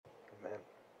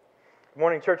Good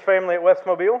morning, church family at West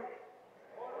Mobile.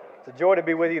 It's a joy to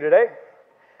be with you today.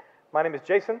 My name is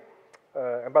Jason,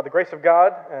 and by the grace of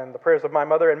God and the prayers of my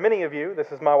mother and many of you,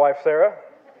 this is my wife, Sarah.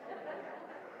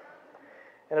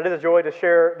 And it is a joy to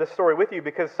share this story with you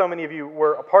because so many of you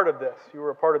were a part of this. You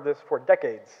were a part of this for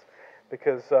decades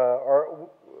because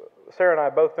Sarah and I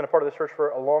have both been a part of this church for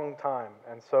a long time.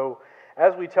 And so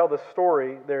as we tell this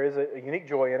story, there is a unique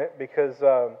joy in it because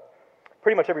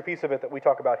pretty much every piece of it that we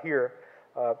talk about here,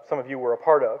 some of you were a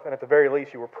part of, and at the very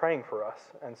least, you were praying for us.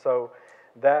 And so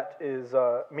that is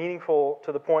meaningful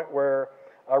to the point where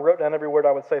I wrote down every word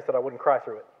I would say so that I wouldn't cry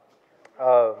through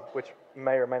it, which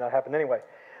may or may not happen anyway.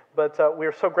 But we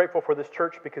are so grateful for this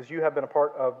church because you have been a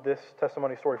part of this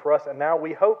testimony story for us, and now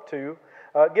we hope to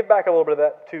give back a little bit of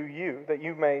that to you, that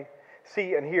you may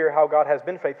see and hear how God has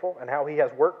been faithful and how He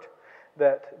has worked,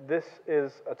 that this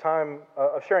is a time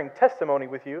of sharing testimony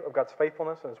with you of God's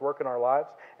faithfulness and His work in our lives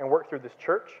and work through this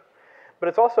church. But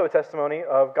it's also a testimony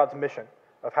of God's mission,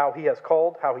 of how He has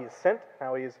called, how He has sent,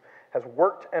 how He has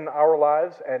worked in our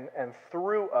lives and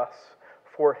through us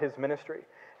for His ministry.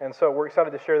 And so we're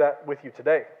excited to share that with you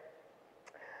today.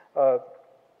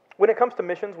 When it comes to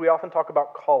missions, we often talk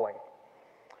about calling.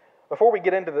 Before we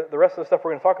get into the rest of the stuff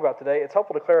we're going to talk about today, it's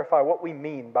helpful to clarify what we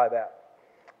mean by that.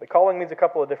 The calling means a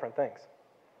couple of different things.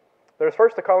 There's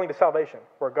first the calling to salvation,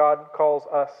 where God calls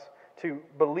us to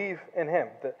believe in Him,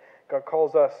 that God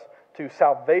calls us to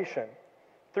salvation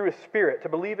through His Spirit, to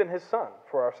believe in His Son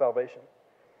for our salvation.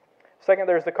 Second,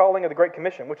 there's the calling of the Great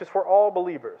Commission, which is for all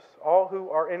believers, all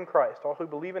who are in Christ, all who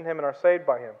believe in Him and are saved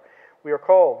by Him. We are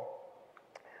called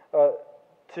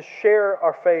to share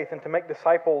our faith and to make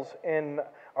disciples in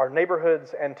our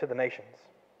neighborhoods and to the nations.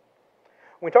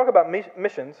 When we talk about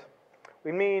missions,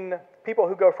 we mean people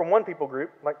who go from one people group,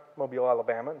 like Mobile,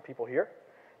 Alabama, and people here,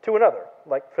 to another,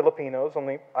 like Filipinos on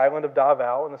the island of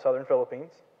Davao in the southern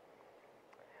Philippines.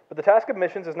 But the task of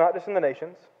missions is not just in the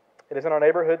nations, it is in our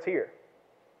neighborhoods here.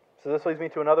 So this leads me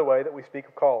to another way that we speak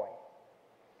of calling.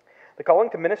 The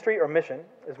calling to ministry or mission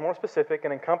is more specific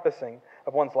and encompassing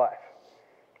of one's life.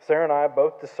 Sarah and I have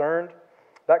both discerned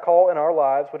that call in our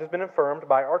lives, which has been affirmed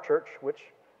by our church, which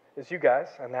is you guys,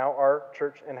 and now our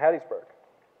church in Hattiesburg.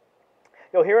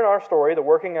 You'll hear in our story the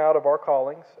working out of our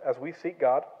callings as we seek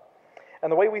God,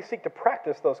 and the way we seek to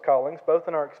practice those callings, both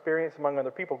in our experience among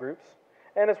other people groups,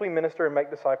 and as we minister and make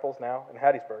disciples now in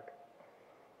Hattiesburg.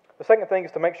 The second thing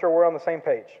is to make sure we're on the same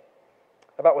page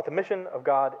about what the mission of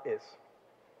God is.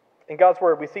 In God's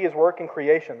Word, we see His work in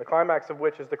creation, the climax of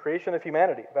which is the creation of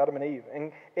humanity, of Adam and Eve,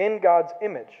 in God's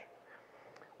image.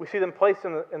 We see them placed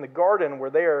in the garden where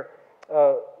they are...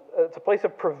 it's a place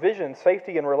of provision,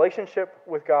 safety, and relationship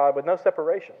with God with no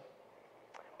separation.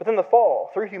 But then the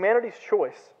fall, through humanity's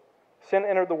choice, sin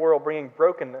entered the world, bringing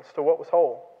brokenness to what was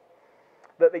whole.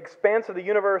 That the expanse of the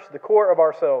universe, the core of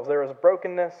ourselves, there is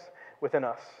brokenness within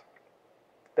us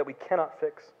that we cannot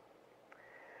fix.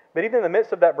 But even in the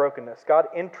midst of that brokenness, God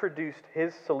introduced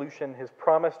His solution, His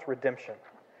promised redemption.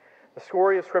 The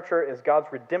story of Scripture is God's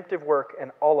redemptive work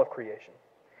in all of creation,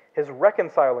 His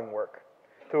reconciling work,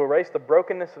 to erase the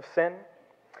brokenness of sin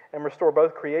and restore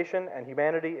both creation and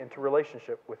humanity into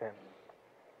relationship with Him.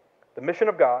 The mission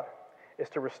of God is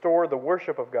to restore the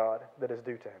worship of God that is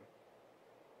due to Him.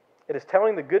 It is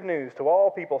telling the good news to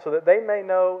all people so that they may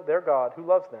know their God who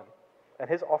loves them and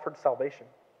His offered salvation.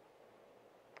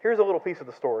 Here's a little piece of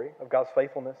the story of God's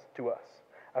faithfulness to us.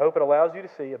 I hope it allows you to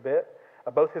see a bit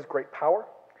of both His great power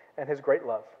and His great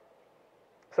love.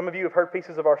 Some of you have heard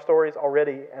pieces of our stories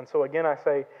already, and so again I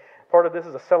say, part of this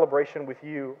is a celebration with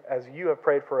you as you have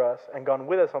prayed for us and gone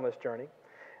with us on this journey.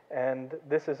 And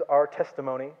this is our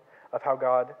testimony of how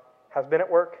God has been at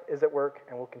work, is at work,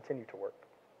 and will continue to work.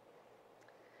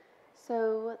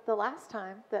 So the last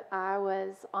time that I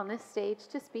was on this stage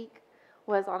to speak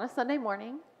was on a Sunday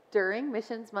morning during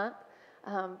Missions Month,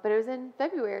 but it was in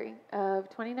February of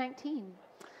 2019.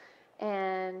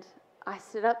 And I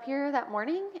stood up here that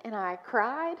morning and I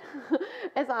cried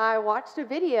as I watched a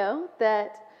video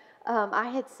that I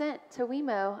had sent to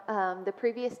WeMo the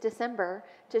previous December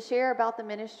to share about the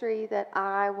ministry that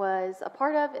I was a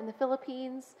part of in the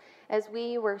Philippines as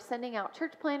we were sending out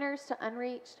church planners to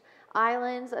unreached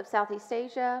islands of Southeast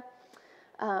Asia.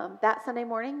 That Sunday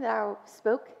morning that I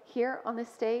spoke here on this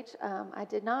stage, I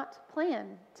did not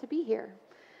plan to be here.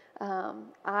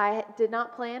 I did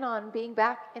not plan on being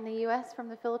back in the U.S. from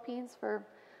the Philippines for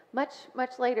much,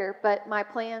 much later, but my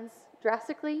plans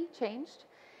drastically changed.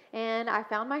 And I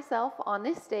found myself on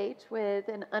this stage with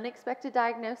an unexpected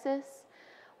diagnosis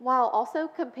while also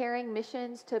comparing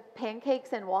missions to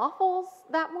pancakes and waffles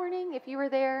that morning. If you were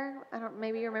there,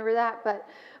 maybe you remember that, but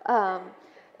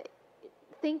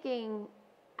thinking,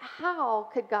 how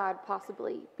could God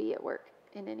possibly be at work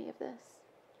in any of this?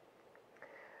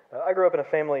 I grew up in a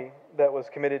family that was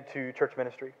committed to church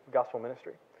ministry, gospel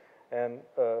ministry. And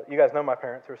you guys know my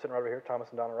parents who are sitting right over here, Thomas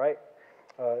and Donna Wright.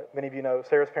 Many of you know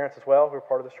Sarah's parents as well, who were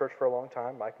part of this church for a long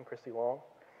time, Mike and Christy Long.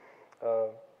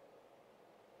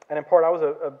 And in part, I was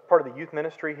a part of the youth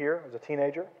ministry here as a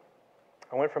teenager.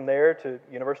 I went from there to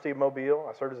University of Mobile.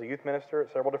 I served as a youth minister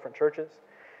at several different churches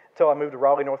until I moved to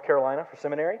Raleigh, North Carolina for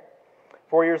seminary.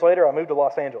 4 years later, I moved to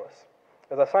Los Angeles.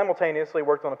 As I simultaneously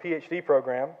worked on a PhD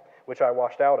program, which I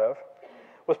washed out of,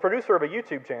 was producer of a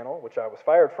YouTube channel, which I was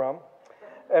fired from,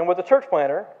 and was a church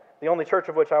planner, the only church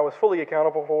of which I was fully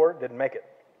accountable for, didn't make it.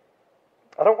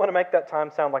 I don't want to make that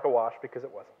time sound like a wash, because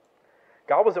it wasn't.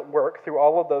 God was at work through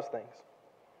all of those things.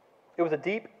 It was a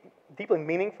deeply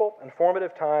meaningful and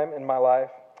formative time in my life.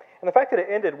 And the fact that it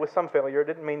ended with some failure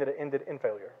didn't mean that it ended in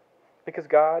failure, because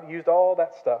God used all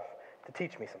that stuff to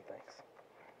teach me some things,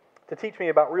 to teach me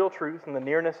about real truth and the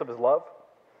nearness of His love,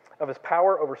 of His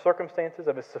power over circumstances,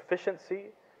 of His sufficiency,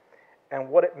 and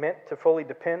what it meant to fully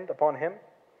depend upon Him,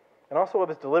 and also of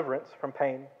His deliverance from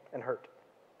pain and hurt.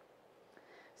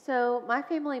 So my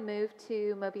family moved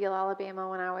to Mobile, Alabama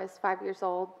when I was 5 years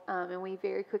old, and we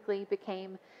very quickly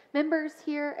became members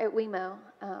here at WeMo.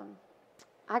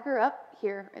 I grew up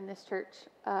here in this church.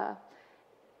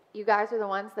 You guys are the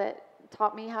ones that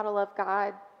taught me how to love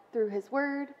God through His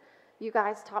Word. You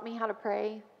guys taught me how to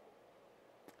pray.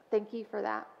 Thank you for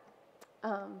that.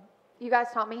 You guys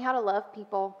taught me how to love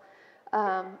people.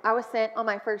 I was sent on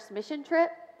my first mission trip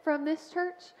from this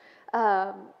church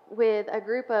with a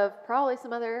group of probably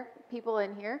some other people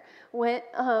in here. Went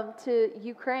to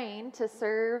Ukraine to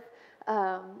serve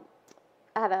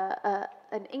at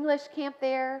an English camp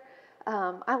there.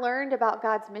 I learned about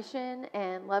God's mission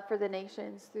and love for the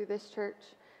nations through this church,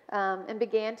 and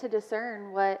began to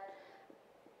discern what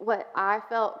I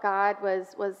felt God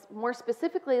was more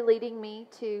specifically leading me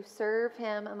to serve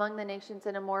Him among the nations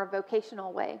in a more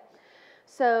vocational way.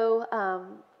 So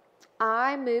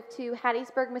I moved to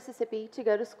Hattiesburg, Mississippi to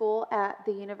go to school at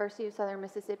the University of Southern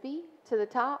Mississippi, to the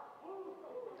top.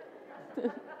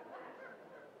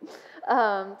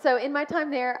 So in my time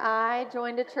there, I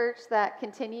joined a church that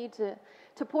continued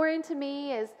to pour into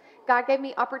me as God gave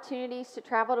me opportunities to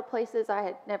travel to places I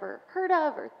had never heard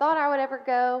of or thought I would ever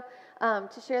go,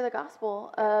 to share the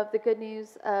gospel of the good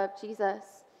news of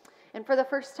Jesus. And for the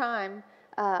first time,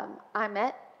 I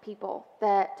met people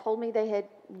that told me they had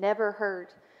never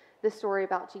heard the story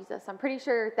about Jesus. I'm pretty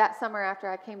sure that summer after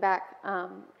I came back,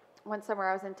 one summer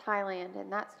I was in Thailand,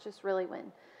 and that's just really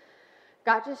when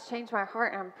God just changed my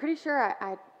heart. And I'm pretty sure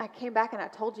I came back and I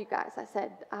told you guys, I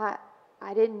said, I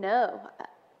didn't know.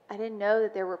 I didn't know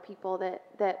that there were people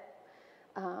that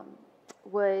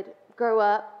would grow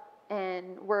up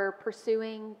and were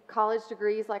pursuing college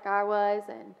degrees like I was,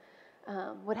 and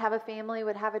would have a family,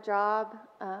 would have a job,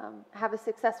 have a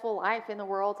successful life in the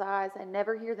world's eyes, and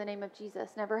never hear the name of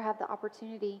Jesus, never have the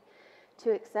opportunity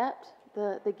to accept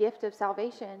the gift of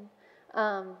salvation.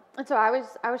 And so I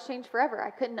was changed forever. I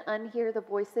couldn't unhear the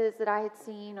voices that I had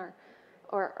seen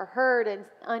or heard, and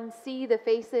unsee the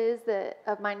faces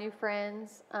of my new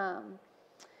friends.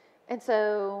 And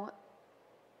so,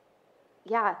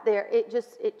 yeah,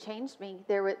 it changed me.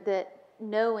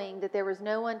 Knowing that there was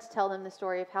no one to tell them the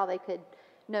story of how they could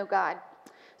know God.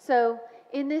 So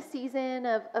in this season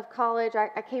of college,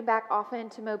 I came back often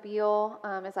to Mobile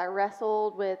as I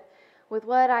wrestled with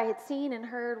what I had seen and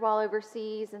heard while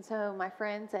overseas. And so my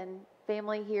friends and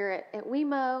family here at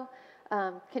WeMo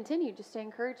continued just to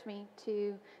encourage me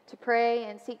to pray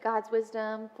and seek God's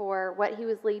wisdom for what He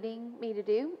was leading me to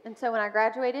do. And so when I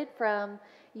graduated from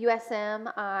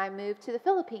USM, I moved to the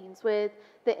Philippines with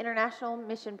the International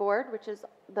Mission Board, which is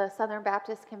the Southern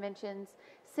Baptist Convention's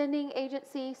sending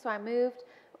agency. So I moved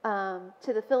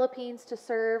to the Philippines to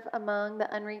serve among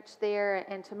the unreached there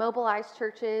and to mobilize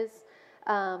churches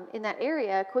in that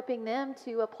area, equipping them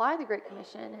to apply the Great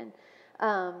Commission.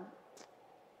 And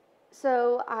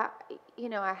so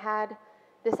I had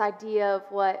this idea of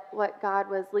what God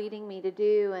was leading me to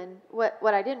do, and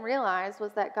what I didn't realize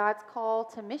was that God's call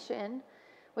to mission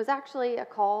was actually a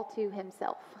call to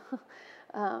Himself.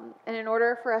 And in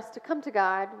order for us to come to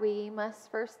God, we must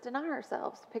first deny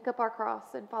ourselves, pick up our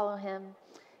cross, and follow Him,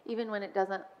 even when it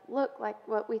doesn't look like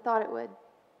what we thought it would.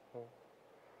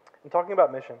 In talking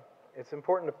about mission, it's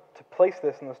important to place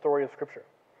this in the story of Scripture.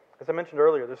 As I mentioned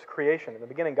earlier, there's creation. In the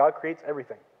beginning, God creates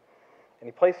everything, and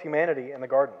He placed humanity in the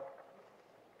garden.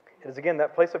 It is, again,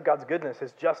 that place of God's goodness,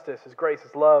 His justice, His grace,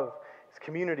 His love, His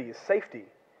community, His safety.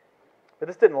 But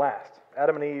this didn't last.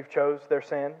 Adam and Eve chose their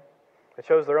sin. They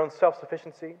chose their own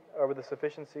self-sufficiency over the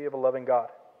sufficiency of a loving God.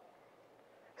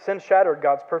 Sin shattered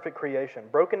God's perfect creation.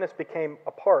 Brokenness became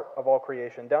a part of all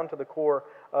creation, down to the core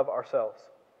of ourselves.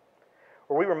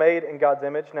 Where we were made in God's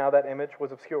image, now that image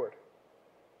was obscured.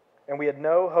 And we had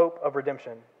no hope of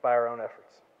redemption by our own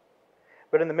efforts.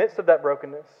 But in the midst of that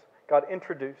brokenness, God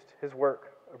introduced his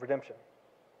work of redemption.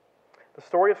 The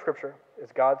story of Scripture is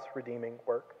God's redeeming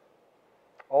work.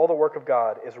 All the work of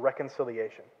God is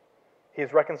reconciliation. He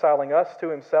is reconciling us to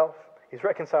himself. He's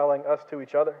reconciling us to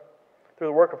each other through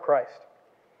the work of Christ.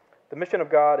 The mission of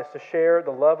God is to share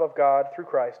the love of God through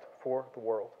Christ for the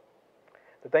world,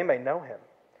 that they may know him,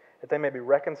 that they may be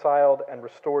reconciled and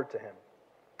restored to him,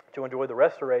 to enjoy the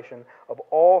restoration of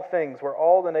all things where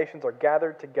all the nations are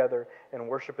gathered together in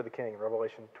worship of the King,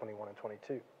 Revelation 21 and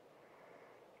 22.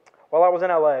 While I was in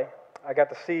LA, I got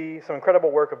to see some incredible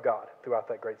work of God throughout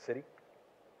that great city.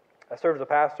 I served as a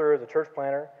pastor, as a church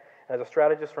planner, and as a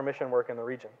strategist for mission work in the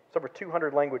region. It's over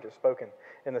 200 languages spoken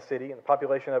in the city, and the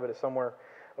population of it is somewhere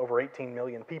over 18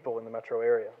 million people in the metro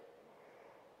area.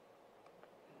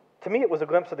 To me, it was a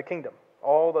glimpse of the kingdom.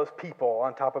 All those people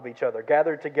on top of each other,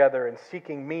 gathered together and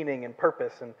seeking meaning and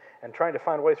purpose and trying to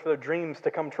find ways for their dreams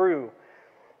to come true.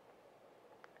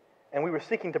 And we were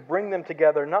seeking to bring them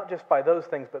together, not just by those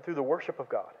things, but through the worship of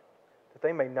God, that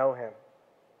they may know him.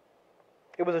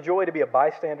 It was a joy to be a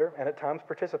bystander and at times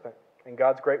participant in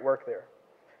God's great work there.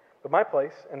 But my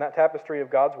place in that tapestry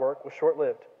of God's work was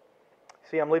short-lived.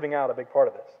 See, I'm leaving out a big part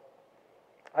of this.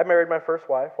 I married my first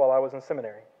wife while I was in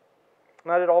seminary.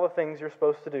 And I did all the things you're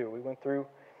supposed to do. We went through,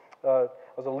 I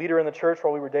was a leader in the church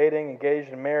while we were dating, engaged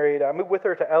and married. I moved with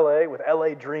her to LA with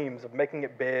LA dreams of making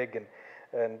it big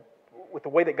and with the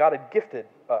way that God had gifted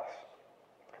us.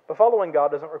 But following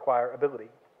God doesn't require ability.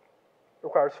 It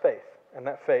requires faith, and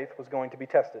that faith was going to be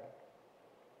tested.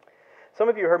 Some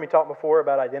of you heard me talk before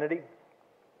about identity.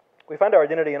 We find our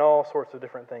identity in all sorts of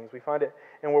different things. We find it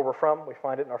in where we're from. We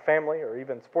find it in our family or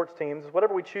even sports teams.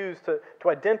 Whatever we choose to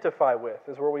identify with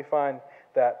is where we find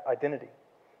that identity.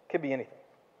 It could be anything.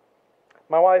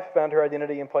 My wife found her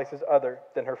identity in places other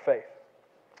than her faith.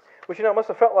 Which, it must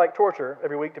have felt like torture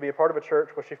every week to be a part of a church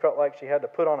where she felt like she had to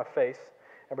put on a face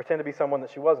and pretend to be someone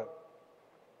that she wasn't.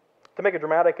 To make a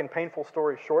dramatic and painful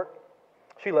story short,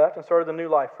 she left and started a new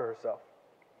life for herself.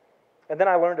 And then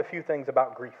I learned a few things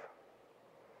about grief.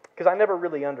 Because I never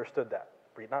really understood that.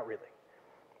 Not really.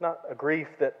 Not a grief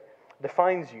that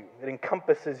defines you. It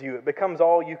encompasses you. It becomes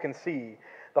all you can see.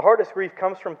 The hardest grief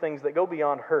comes from things that go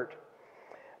beyond hurt,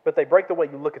 but they break the way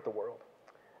you look at the world.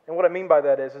 And what I mean by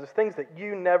that is things that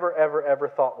you never, ever, ever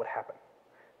thought would happen.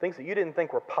 Things that you didn't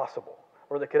think were possible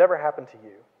or that could ever happen to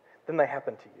you. Then they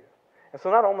happen to you. And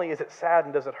so not only is it sad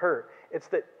and does it hurt, it's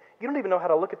that you don't even know how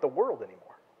to look at the world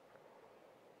anymore.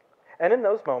 And in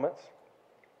those moments,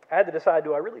 I had to decide,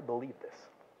 do I really believe this?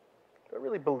 Do I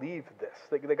really believe this?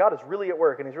 That God is really at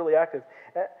work and he's really active?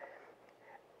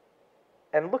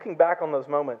 And looking back on those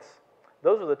moments,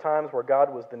 those are the times where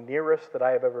God was the nearest that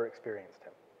I have ever experienced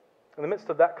him. In the midst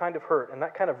of that kind of hurt and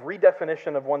that kind of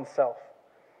redefinition of oneself,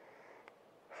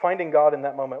 finding God in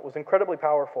that moment was incredibly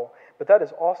powerful. But that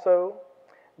is also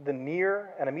the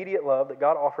near and immediate love that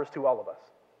God offers to all of us.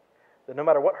 That no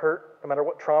matter what hurt, no matter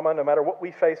what trauma, no matter what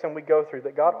we face and we go through,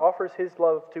 that God offers his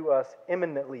love to us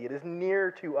imminently. It is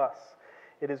near to us.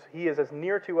 He is as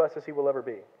near to us as he will ever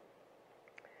be.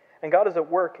 And God is at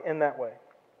work in that way.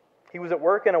 He was at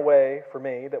work in a way for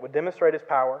me that would demonstrate his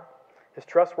power, his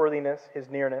trustworthiness, his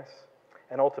nearness,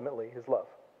 and ultimately his love.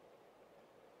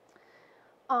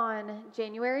 On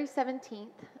January 17th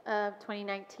of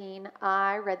 2019,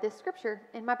 I read this scripture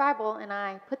in my Bible and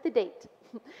I put the date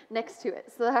next to it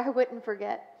so that I wouldn't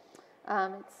forget.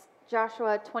 It's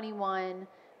Joshua 21,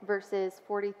 verses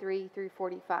 43 through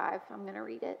 45. I'm going to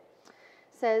read it.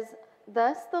 It says,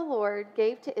 "Thus the Lord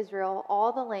gave to Israel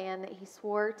all the land that he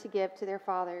swore to give to their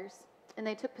fathers, and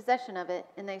they took possession of it,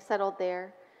 and they settled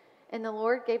there. And the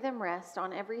Lord gave them rest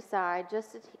on every side,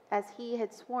 just as he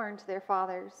had sworn to their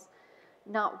fathers.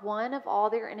 Not one of all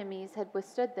their enemies had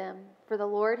withstood them, for the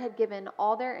Lord had given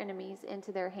all their enemies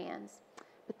into their hands."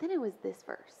 But then it was this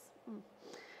verse.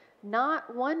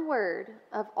 "Not one word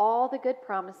of all the good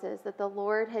promises that the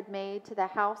Lord had made to the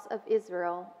house of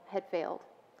Israel had failed.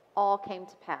 All came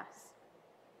to pass."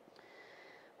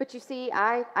 But you see,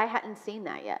 I hadn't seen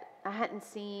that yet. I hadn't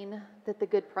seen that the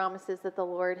good promises that the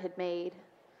Lord had made,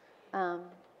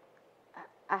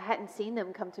 I hadn't seen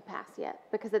them come to pass yet.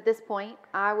 Because at this point,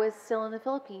 I was still in the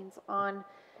Philippines. On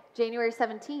January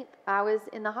 17th, I was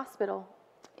in the hospital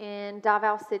in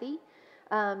Davao City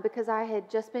because I had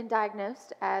just been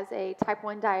diagnosed as a type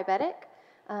 1 diabetic.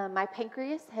 My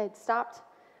pancreas had stopped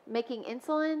making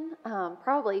insulin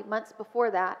probably months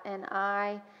before that, and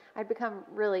I'd become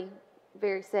really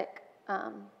very sick.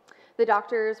 The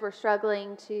doctors were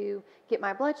struggling to get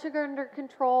my blood sugar under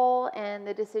control, and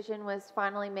the decision was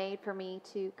finally made for me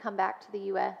to come back to the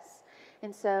U.S.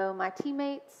 And so my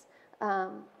teammates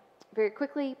very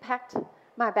quickly packed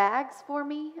my bags for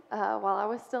me while I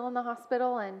was still in the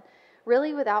hospital, and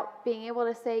really without being able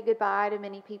to say goodbye to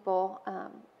many people,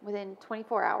 within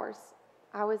 24 hours,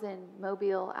 I was in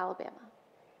Mobile, Alabama.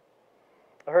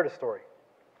 I heard a story.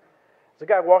 There's a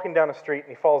guy walking down the street and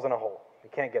he falls in a hole. He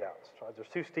can't get out. It's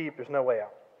too steep. There's no way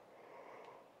out.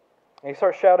 And he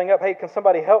starts shouting up, "Hey, can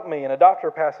somebody help me?" And a doctor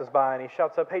passes by and he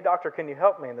shouts up, "Hey, doctor, can you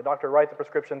help me?" And the doctor writes a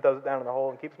prescription, throws it down in the hole,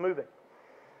 and keeps moving.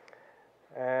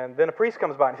 And then a priest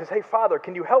comes by and he says, "Hey, Father,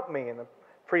 can you help me?" And the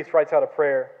priest writes out a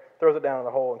prayer, throws it down in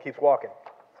the hole, and keeps walking.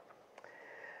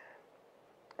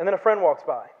 And then a friend walks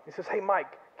by. He says, "Hey,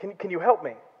 Mike, can you help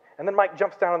me?" And then Mike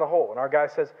jumps down in the hole, and our guy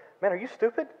says, "Man, are you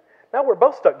stupid? Now we're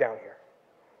both stuck down here."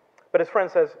 But his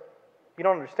friend says, "You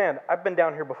don't understand. I've been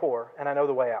down here before, and I know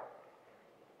the way out."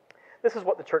 This is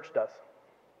what the church does.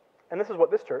 And this is what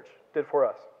this church did for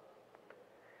us.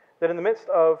 That in the midst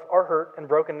of our hurt and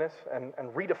brokenness and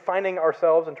redefining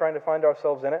ourselves and trying to find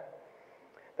ourselves in it,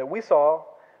 that we saw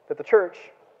that the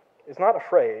church is not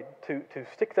afraid to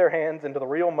stick their hands into the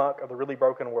real muck of the really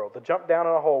broken world, to jump down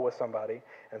in a hole with somebody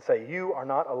and say, "You are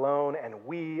not alone, and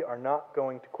we are not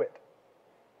going to quit."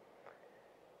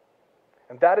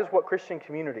 And that is what Christian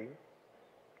community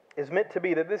is meant to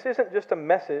be, that this isn't just a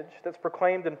message that's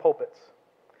proclaimed in pulpits.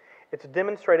 It's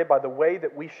demonstrated by the way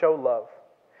that we show love.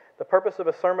 The purpose of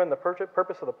a sermon, the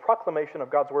purpose of the proclamation of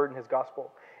God's word and his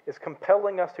gospel is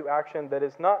compelling us to action that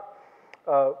is not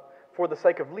for the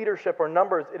sake of leadership or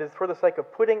numbers. It is for the sake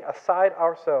of putting aside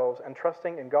ourselves and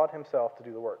trusting in God himself to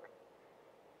do the work.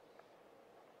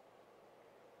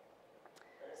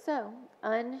 So,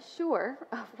 unsure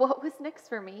of what was next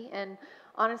for me, and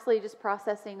honestly just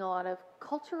processing a lot of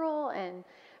cultural and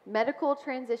medical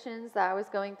transitions that I was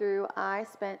going through, I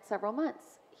spent several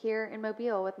months here in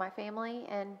Mobile with my family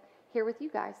and here with you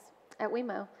guys at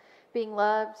WeMo, being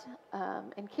loved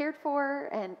and cared for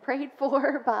and prayed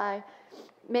for by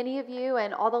many of you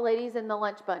and all the ladies in the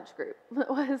lunch bunch group.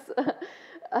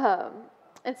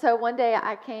 And so one day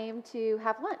I came to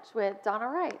have lunch with Donna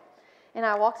Wright, and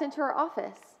I walked into her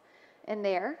office, and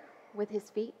there, with his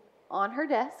feet on her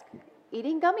desk,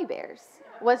 eating gummy bears,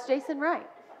 was Jason Wright.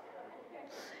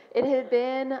 It had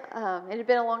been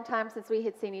a long time since we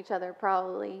had seen each other,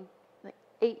 probably like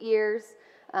 8 years,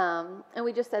 and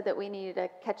we just said that we needed to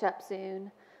catch up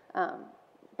soon.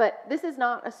 But this is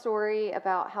not a story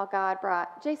about how God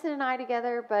brought Jason and I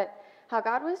together, but how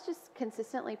God was just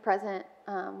consistently present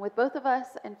with both of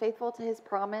us and faithful to his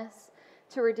promise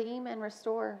to redeem and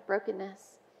restore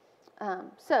brokenness.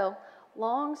 So,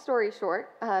 long story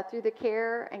short, through the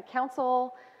care and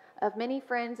counsel of many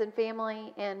friends and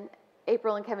family and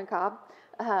April and Kevin Cobb,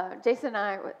 Jason and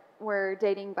I were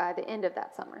dating by the end of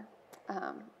that summer.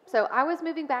 So I was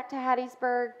moving back to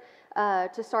Hattiesburg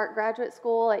to start graduate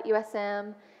school at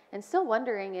USM, and still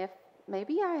wondering if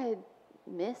maybe I had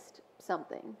missed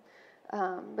something.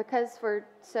 Because for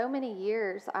so many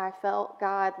years I felt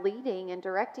God leading and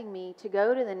directing me to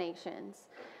go to the nations.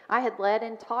 I had led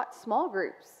and taught small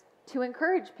groups to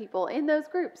encourage people in those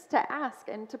groups to ask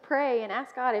and to pray and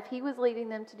ask God if he was leading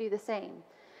them to do the same.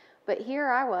 But here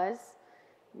I was,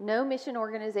 no mission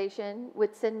organization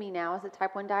would send me now as a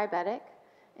type 1 diabetic.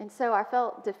 And so I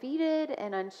felt defeated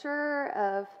and unsure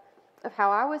of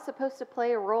how I was supposed to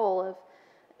play a role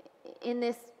in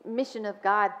this mission of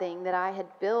God thing that I had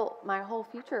built my whole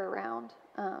future around.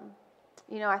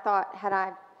 I thought, had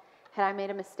I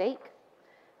made a mistake?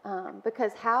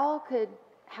 Because how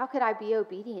could I be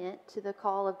obedient to the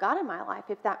call of God in my life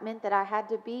if that meant that I had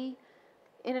to be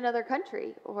in another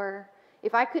country? Or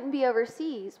if I couldn't be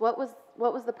overseas, what was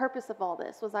the purpose of all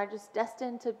this? Was I just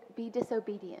destined to be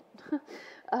disobedient?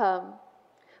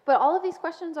 But all of these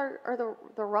questions are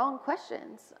the wrong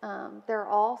questions. They're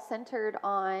all centered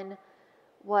on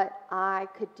what I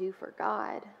could do for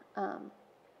God.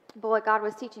 But what God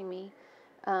was teaching me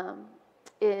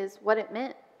is what it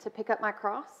meant to pick up my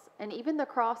cross, and even the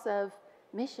cross of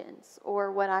missions,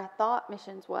 or what I thought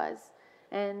missions was,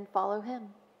 and follow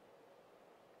him.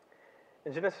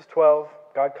 In Genesis 12,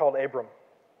 God called Abram,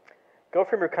 "Go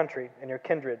from your country and your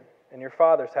kindred and your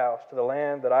father's house to the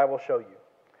land that I will show you."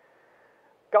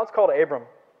 God's call to Abram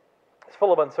is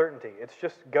full of uncertainty. It's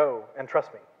just go and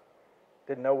trust me.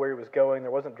 Didn't know where he was going.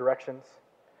 There wasn't directions.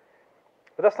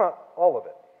 But that's not all of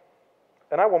it.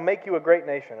 "And I will make you a great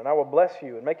nation, and I will bless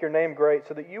you and make your name great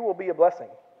so that you will be a blessing.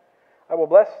 I will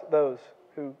bless those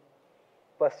who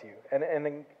bless you, and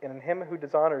in him who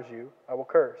dishonors you I will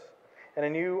curse. And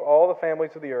in you all the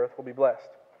families of the earth will be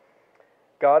blessed.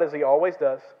 God, as he always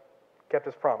does, kept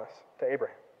his promise to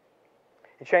Abraham.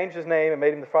 He changed his name and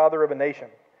made him the father of a nation.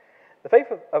 The faith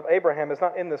of Abraham is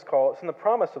not in this call, it's in the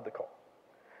promise of the call.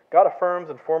 God affirms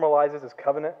and formalizes his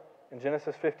covenant in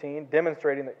Genesis 15,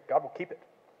 demonstrating that God will keep it.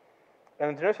 And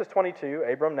in Genesis 22,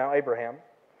 Abram, now Abraham,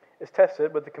 is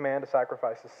tested with the command to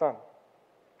sacrifice his son.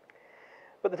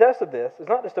 But the test of this is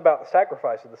not just about the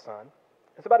sacrifice of the son,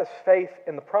 it's about his faith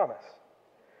in the promise.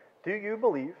 Do you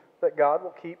believe that God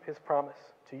will keep his promise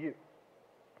to you?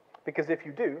 Because if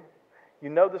you do, you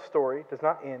know the story does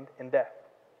not end in death.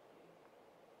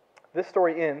 This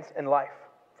story ends in life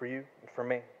for you and for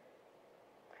me.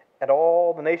 And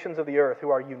all the nations of the earth who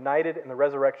are united in the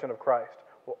resurrection of Christ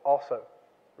will also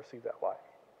receive that life.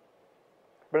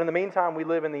 But in the meantime, we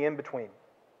live in the in-between.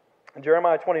 In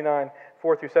Jeremiah 29,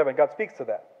 4-7, God speaks to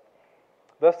that.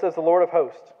 Thus says the Lord of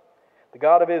hosts, the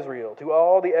God of Israel, to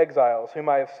all the exiles whom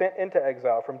I have sent into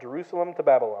exile from Jerusalem to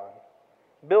Babylon,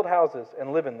 build houses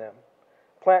and live in them,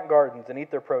 plant gardens and eat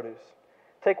their produce.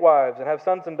 Take wives and have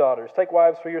sons and daughters. Take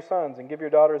wives for your sons and give your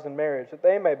daughters in marriage, that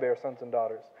they may bear sons and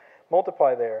daughters.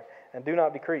 Multiply there and do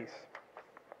not decrease.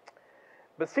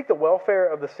 But seek the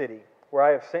welfare of the city where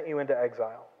I have sent you into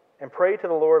exile, and pray to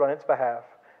the Lord on its behalf,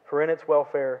 for in its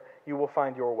welfare you will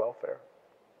find your welfare.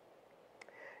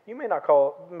 You may not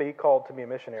be called to be a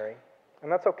missionary,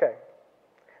 and that's okay.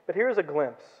 But here's a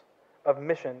glimpse of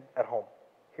mission at home,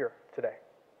 here, today.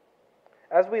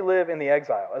 As we live in the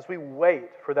exile, as we wait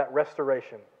for that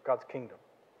restoration of God's kingdom,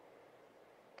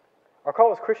 our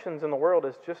call as Christians in the world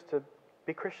is just to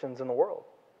be Christians in the world.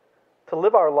 To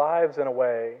live our lives in a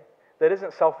way that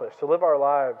isn't selfish, to live our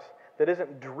lives that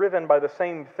isn't driven by the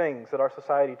same things that our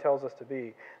society tells us to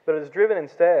be, but is driven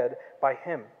instead by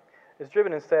Him. Is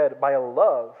driven instead by a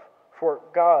love for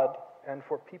God and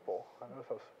for people. I know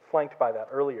I was flanked by that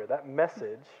earlier. That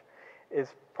message is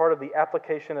part of the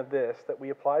application of this that we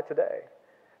apply today.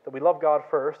 That we love God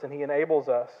first, and He enables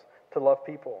us to love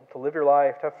people, to live your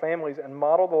life, to have families, and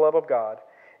model the love of God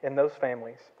in those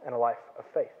families and a life of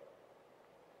faith.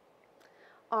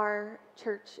 Our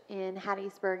church in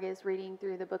Hattiesburg is reading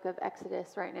through the book of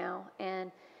Exodus right now,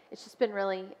 and it's just been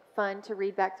really fun to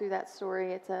read back through that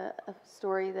story. It's a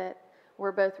story that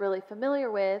we're both really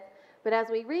familiar with, but as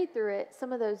we read through it,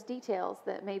 some of those details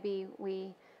that maybe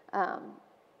we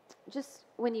just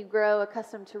when you grow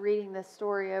accustomed to reading this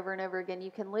story over and over again,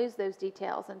 you can lose those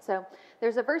details. And so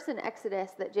there's a verse in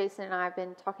Exodus that Jason and I have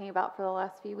been talking about for the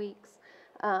last few weeks.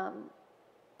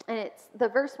 And it's the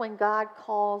verse when God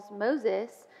calls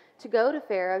Moses to go to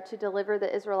Pharaoh to deliver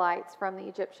the Israelites from the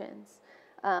Egyptians.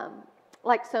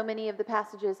 Like so many of the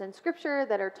passages in Scripture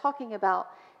that are talking about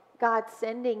God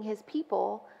sending His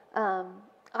people,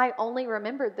 I only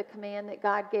remembered the command that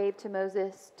God gave to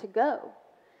Moses to go.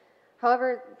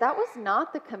 However, that was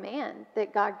not the command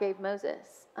that God gave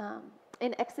Moses.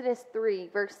 In Exodus 3,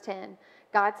 verse 10,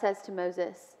 God says to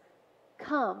Moses,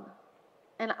 "Come,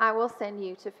 and I will send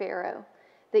you to Pharaoh,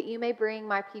 that you may bring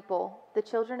my people, the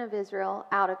children of Israel,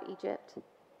 out of Egypt."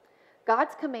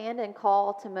 God's command and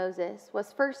call to Moses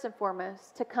was first and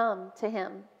foremost to come to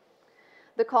Him.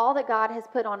 The call that God has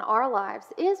put on our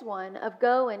lives is one of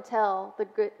go and tell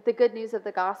the good news of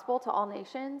the gospel to all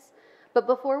nations. But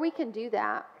before we can do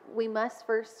that, we must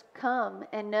first come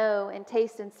and know and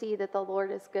taste and see that the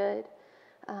Lord is good.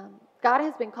 God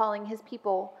has been calling His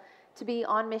people to be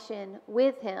on mission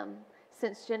with Him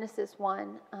since Genesis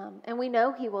 1, and we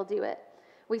know He will do it.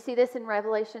 We see this in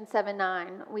Revelation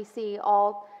 7:9. We see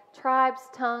all tribes,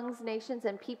 tongues, nations,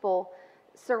 and people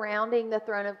surrounding the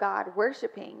throne of God,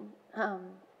 worshiping.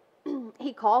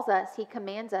 He calls us, He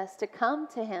commands us to come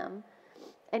to Him,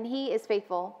 and He is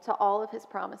faithful to all of His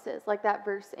promises. Like that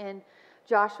verse in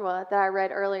Joshua that I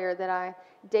read earlier that I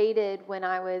dated when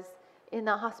I was in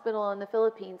the hospital in the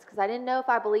Philippines because I didn't know if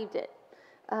I believed it.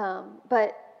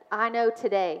 But I know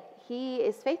today He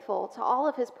is faithful to all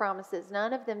of His promises.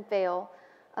 None of them fail.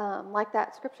 Like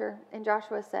that scripture in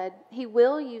Joshua said, He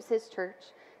will use His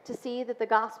church to see that the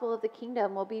gospel of the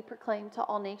kingdom will be proclaimed to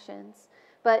all nations.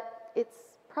 But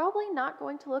it's probably not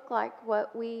going to look like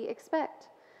what we expect.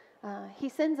 He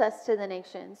sends us to the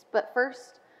nations, but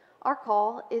first, our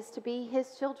call is to be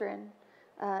His children,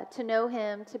 to know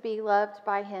Him, to be loved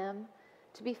by Him,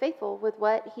 to be faithful with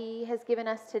what He has given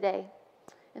us today.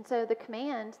 And so the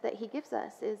command that He gives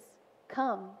us is,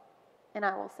 "Come, and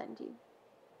I will send you."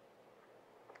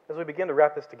 As we begin to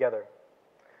wrap this together,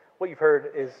 what you've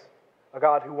heard is a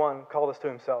God who, one, called us to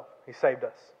Himself. He saved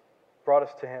us, brought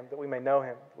us to Him, that we may know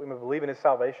Him, that we may believe in His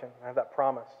salvation and have that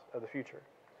promise of the future.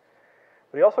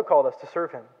 But He also called us to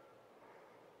serve Him.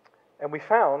 And we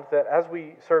found that as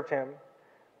we served Him,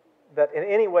 that in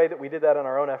any way that we did that in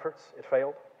our own efforts, it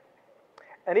failed.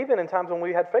 And even in times when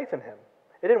we had faith in him,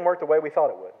 it didn't work the way we thought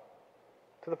it would,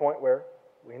 to the point where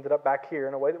we ended up back here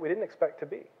in a way that we didn't expect to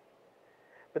be.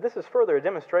 But this is further a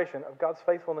demonstration of God's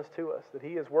faithfulness to us, that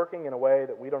he is working in a way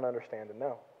that we don't understand and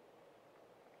know.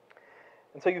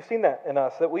 And so you've seen that in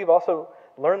us, that we've also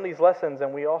learned these lessons,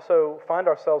 and we also find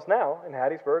ourselves now in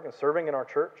Hattiesburg and serving in our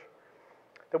church,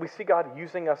 that we see God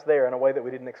using us there in a way that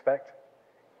we didn't expect.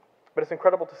 But it's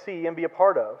incredible to see and be a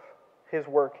part of his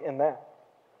work in that.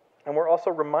 And we're also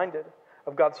reminded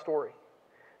of God's story,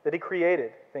 that he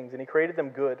created things and he created them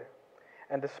good.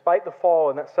 And despite the fall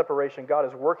and that separation, God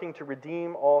is working to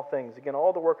redeem all things. Again,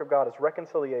 all the work of God is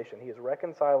reconciliation. He is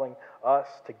reconciling us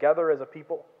together as a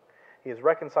people. He is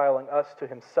reconciling us to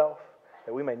himself,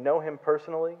 that we may know him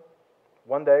personally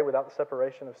one day without the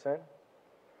separation of sin.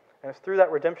 And it's through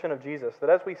that redemption of Jesus that,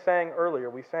 as we sang earlier,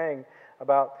 we sang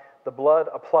about the blood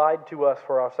applied to us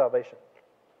for our salvation.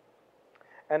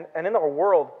 And in our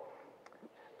world,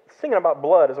 singing about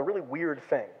blood is a really weird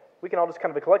thing. We can all just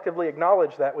kind of collectively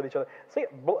acknowledge that with each other. Sing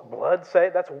blood, say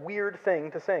it, that's a weird thing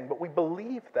to sing. But we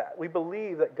believe that. We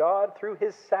believe that God, through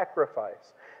his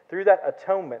sacrifice, through that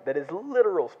atonement that is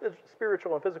literal,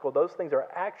 spiritual, and physical, those things are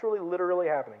actually literally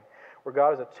happening, where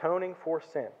God is atoning for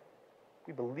sin.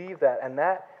 We believe that, and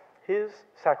that his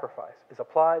sacrifice is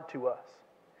applied to us.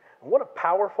 And what a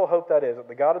powerful hope that is, that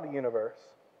the God of the universe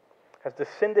has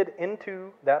descended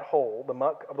into that hole, the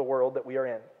muck of the world that we are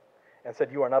in, and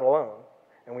said, you are not alone,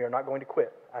 and we are not going to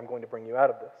quit. I'm going to bring you out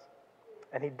of this.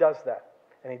 And he does that,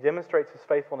 and he demonstrates his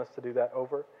faithfulness to do that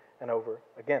over and over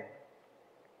again,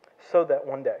 so that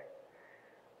one day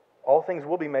all things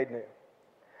will be made new,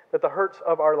 that the hurts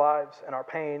of our lives and our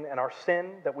pain and our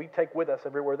sin that we take with us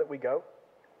everywhere that we go,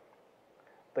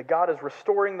 that God is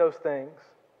restoring those things,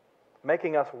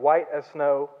 making us white as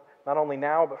snow, not only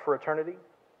now but for eternity.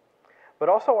 But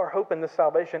also our hope in this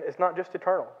salvation is not just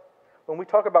eternal. When we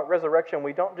talk about resurrection,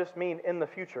 we don't just mean in the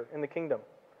future, in the kingdom.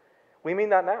 We mean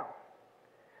that now.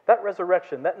 That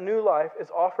resurrection, that new life is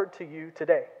offered to you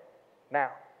today, now,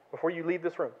 before you leave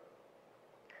this room.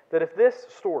 That if this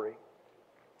story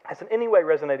has in any way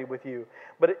resonated with you,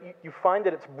 but you find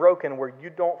that it's broken where you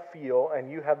don't feel and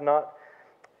you have not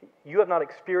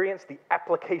experienced the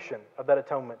application of that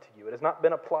atonement to you. It has not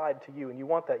been applied to you, and you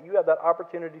want that. You have that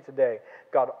opportunity today.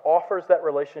 God offers that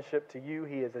relationship to you.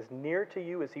 He is as near to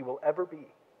you as he will ever be.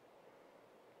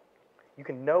 You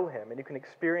can know him, and you can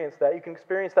experience that. You can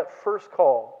experience that first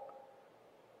call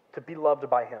to be loved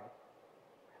by him,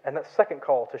 and that second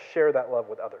call to share that love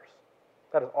with others.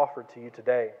 That is offered to you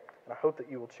today, and I hope that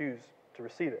you will choose to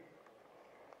receive it.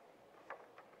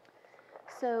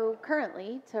 So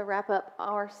currently, to wrap up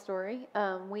our story,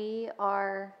 we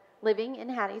are living in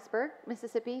Hattiesburg,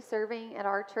 Mississippi, serving at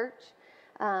our church.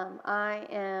 I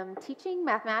am teaching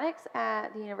mathematics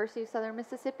at the University of Southern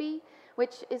Mississippi,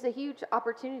 which is a huge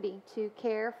opportunity to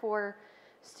care for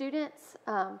students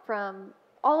from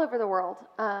all over the world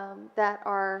that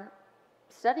are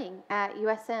studying at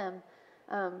USM.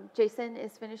 Jason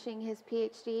is finishing his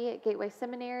PhD at Gateway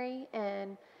Seminary,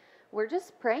 and we're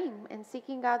just praying and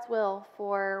seeking God's will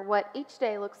for what each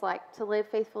day looks like to live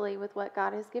faithfully with what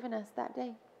God has given us that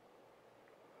day.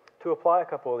 To apply a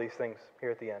couple of these things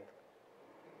here at the end.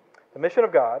 The mission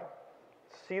of God,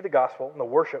 see the gospel and the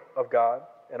worship of God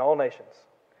in all nations.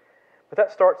 But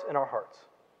that starts in our hearts.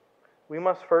 We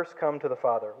must first come to the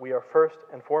Father. We are first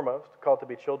and foremost called to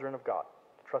be children of God,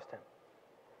 to trust him.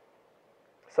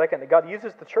 Second, that God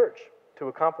uses the church to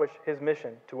accomplish his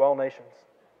mission to all nations.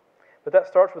 But that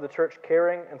starts with the church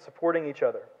caring and supporting each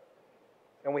other.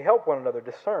 And we help one another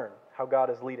discern how God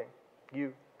is leading.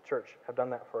 You, church, have done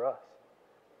that for us.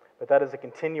 But that is a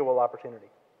continual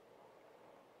opportunity.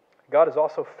 God is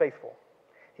also faithful.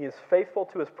 He is faithful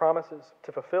to his promises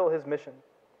to fulfill his mission.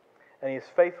 And he is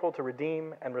faithful to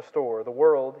redeem and restore the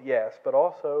world, yes, but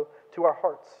also to our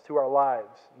hearts, to our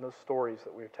lives, and those stories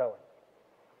that we're telling.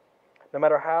 No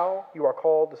matter how you are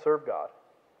called to serve God,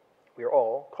 we are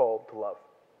all called to love.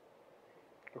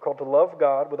 We're called to love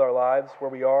God with our lives where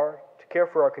we are, to care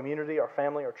for our community, our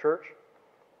family, our church,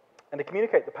 and to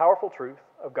communicate the powerful truth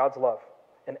of God's love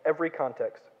in every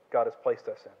context God has placed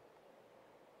us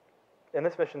in. In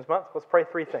this Missions Month, let's pray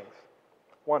three things.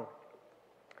 One,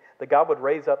 that God would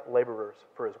raise up laborers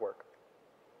for his work.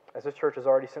 As this church has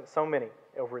already sent so many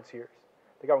over its years,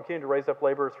 that God would continue to raise up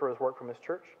laborers for his work from his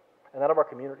church and that of our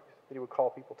communities, that he would call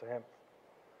people to him.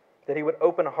 That he would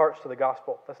open hearts to the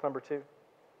gospel. That's number two.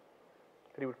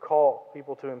 That he would call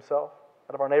people to himself,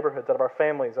 out of our neighborhoods, out of our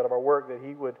families, out of our work, that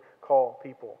he would call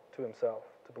people to himself,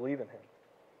 to believe in him.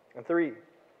 And three,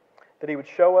 that he would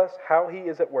show us how he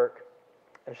is at work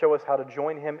and show us how to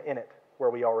join him in it where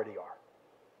we already are.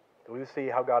 that we would see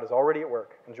how God is already at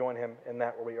work and join him in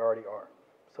that where we already are.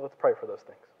 So let's pray for those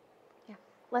things. Yeah,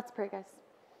 let's pray, guys.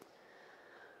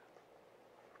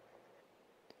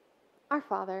 Our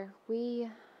Father,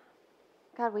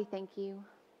 God, we thank you.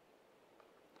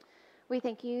 We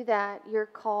thank you that your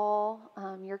call,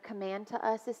 your command to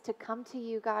us is to come to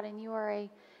you, God, and you are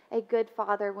a good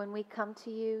Father. When we come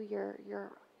to you,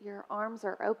 your arms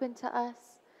are open to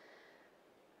us.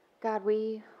 God,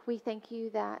 we thank you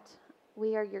that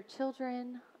we are your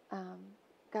children,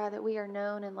 God, that we are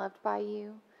known and loved by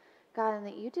you, God, and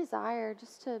that you desire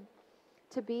just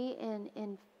to be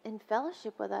in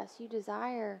fellowship with us. You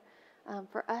desire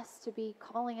for us to be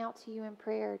calling out to you in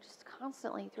prayer just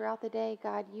constantly throughout the day.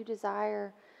 God, you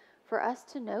desire for us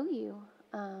to know you,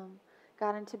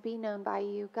 God, and to be known by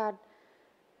you. God,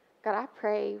 I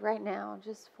pray right now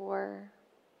just for,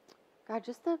 God,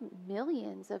 just the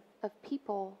millions of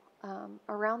people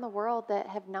around the world that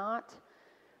have not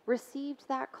received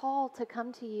that call to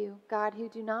come to you, God, who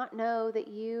do not know that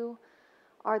you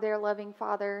are their loving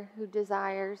Father who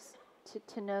desires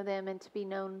to know them and to be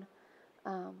known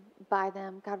by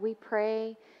them. God, we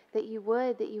pray that you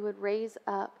would raise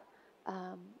up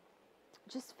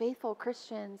just faithful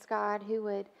Christians, God, who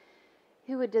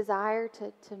would desire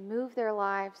to move their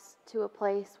lives to a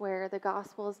place where the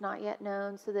gospel is not yet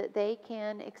known, so that they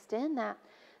can extend that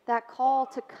call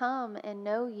to come and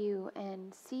know you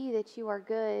and see that you are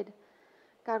good.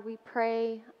 God, we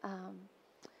pray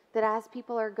that as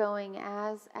people are going,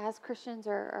 as Christians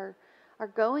are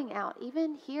going out,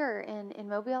 even here in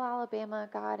Mobile, Alabama,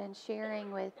 God, and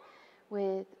sharing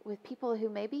with people who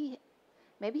maybe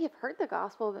have heard the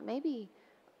gospel, but maybe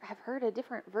have heard a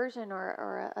different version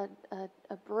or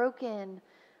a broken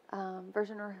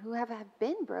version, or who have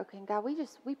been broken. God,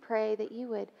 we pray that you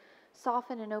would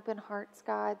soften and open hearts,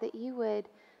 God, that you would,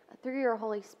 through your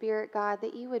Holy Spirit, God,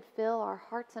 that you would fill our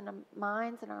hearts and our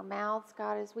minds and our mouths,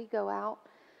 God, as we go out,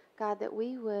 God, that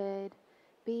we would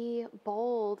be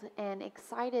bold and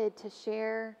excited to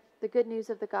share the good news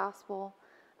of the gospel,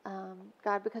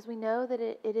 God, because we know that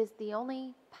it is the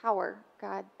only power,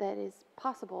 God, that is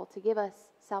possible to give us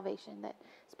salvation, that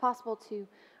it's possible to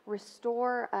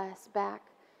restore us back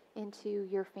into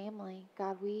your family.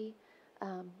 God, we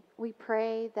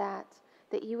pray that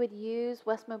you would use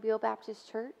West Mobile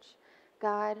Baptist Church,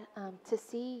 God, to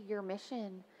see your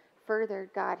mission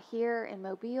furthered, God, here in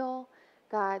Mobile,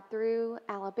 God, through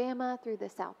Alabama, through the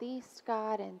Southeast,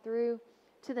 God, and through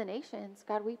to the nations.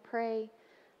 God, we pray,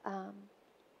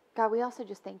 God, we also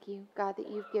just thank you, God, that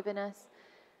you've given us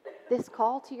this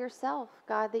call to yourself,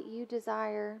 God, that you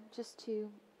desire just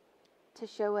to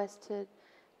show us,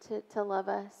 to love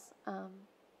us,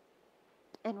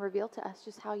 and reveal to us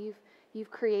just how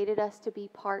you've created us to be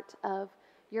part of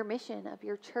your mission, of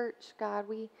your church. God,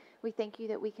 we thank you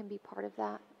that we can be part of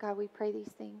that. God, we pray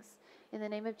these things in the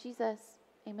name of Jesus.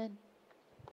 Amen.